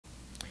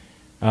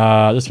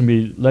This is going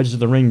to be Legends of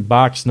the Ring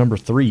box number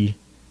 3. I'm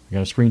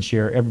going to screen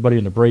share everybody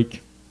in the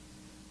break.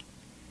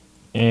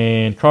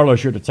 And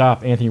Carlos, you're at the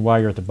top. Anthony Y,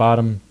 you're at the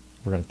bottom.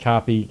 We're going to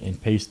copy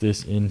and paste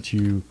this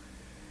into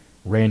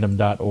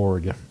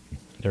random.org.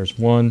 There's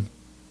 1,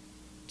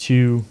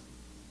 2,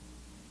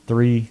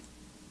 3,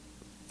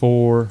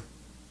 4,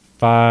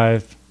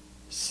 5,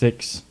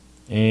 6,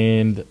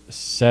 and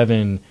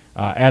 7.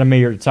 Adam May,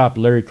 you're at the top.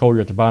 Larry Cole,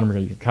 you're at the bottom. We're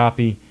going to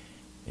copy,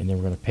 and then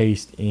we're going to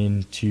paste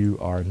into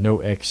our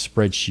NoX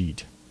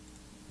spreadsheet.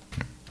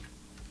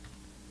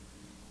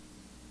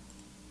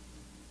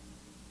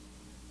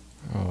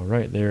 All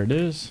right, there it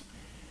is.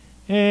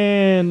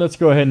 And let's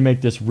go ahead and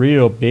make this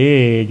real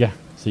big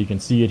so you can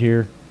see it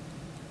here.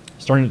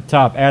 Starting at the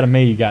top, Adam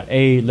May, you got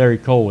A, Larry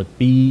Cole with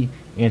B,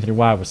 Anthony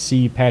Y with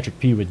C, Patrick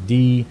P with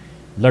D,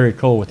 Larry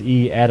Cole with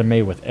E, Adam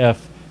May with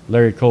F,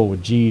 Larry Cole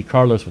with G,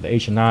 Carlos with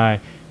H and I,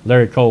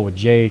 Larry Cole with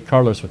J,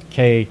 Carlos with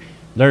K,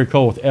 Larry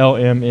Cole with L,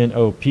 M, N,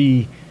 O,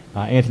 P,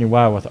 Anthony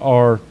Y with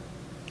R,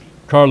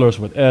 Carlos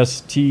with S,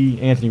 T,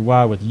 Anthony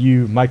Y with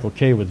U, Michael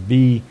K with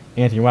V,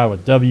 Anthony Y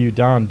with W,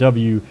 Don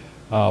W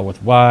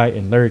with Y,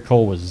 and Larry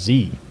Cole with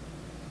Z.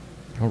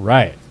 All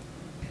right.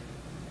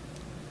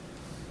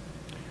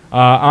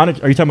 Onyx,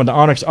 are you talking about the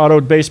Onyx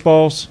Auto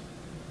baseballs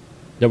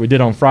that we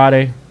did on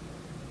Friday?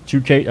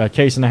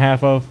 Case and a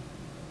half of?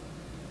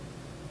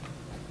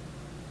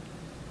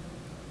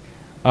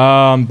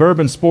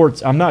 Bourbon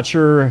Sports, I'm not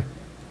sure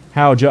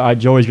how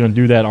Joey's going to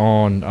do that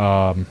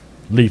on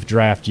Leaf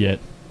Draft yet.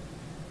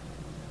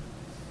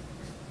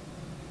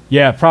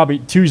 Yeah, probably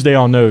Tuesday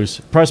on those.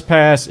 Press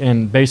Pass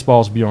and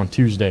baseballs will be on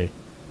Tuesday.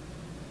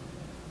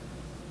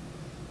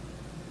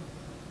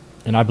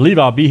 And I believe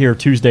I'll be here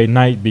Tuesday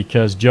night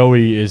because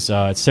Joey is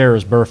it's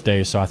Sarah's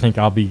birthday, so I think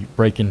I'll be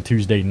breaking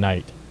Tuesday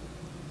night.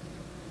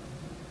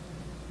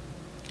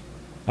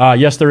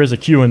 Yes, there is a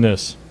queue in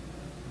this.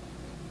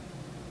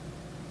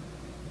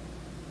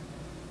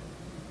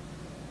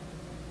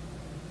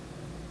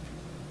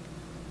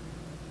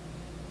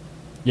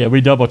 Yeah,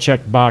 we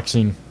double-checked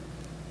boxing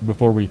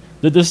before we...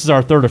 This is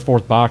our third or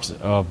fourth box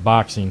of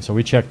boxing, so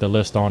we checked the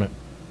list on it.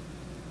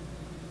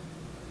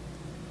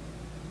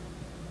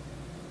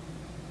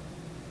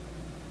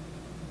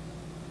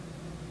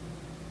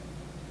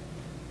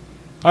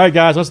 All right,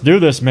 guys, let's do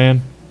this,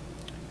 man.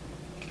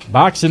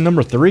 Boxing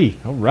number 3.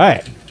 All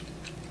right.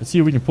 Let's see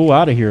what we can pull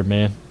out of here,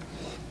 man.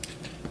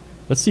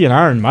 Let's see an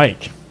Iron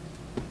Mike.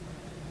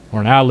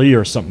 Or an Ali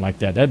or something like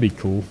that. That'd be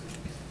cool.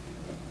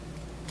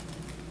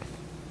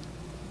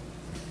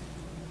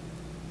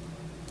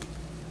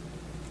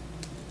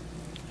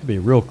 That'd be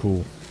real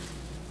cool.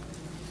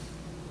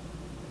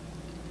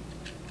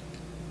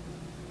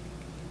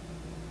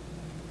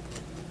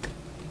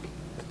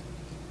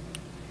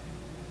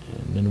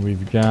 And then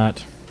we've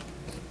got...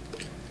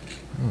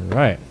 All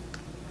right.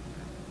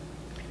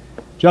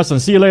 Justin,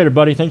 see you later,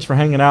 buddy. Thanks for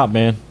hanging out,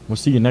 man. We'll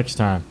see you next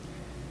time.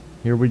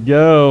 Here we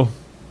go.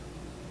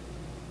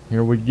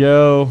 Here we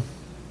go.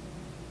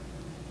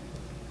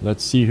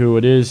 Let's see who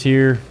it is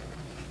here.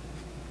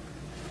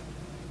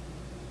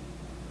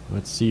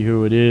 Let's see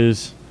who it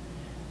is.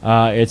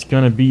 It's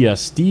going to be a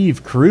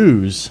Steve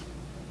Cruz.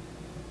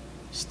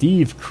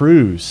 Steve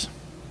Cruz.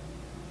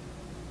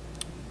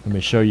 Let me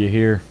show you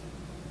here.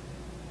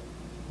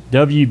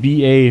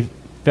 WBA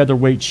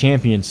featherweight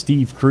champion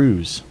Steve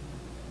Cruz.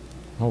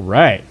 All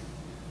right.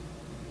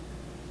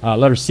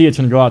 Letter C, it's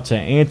going to go out to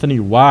Anthony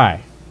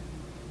Y.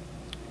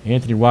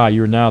 Anthony Y,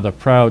 you're now the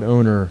proud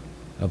owner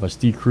of a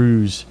Steve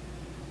Cruz.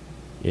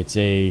 It's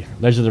a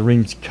Legends of the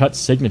Ring cut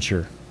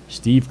signature.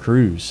 Steve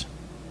Cruz.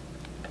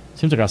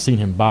 Seems like I've seen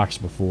him box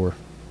before.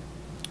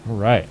 All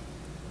right.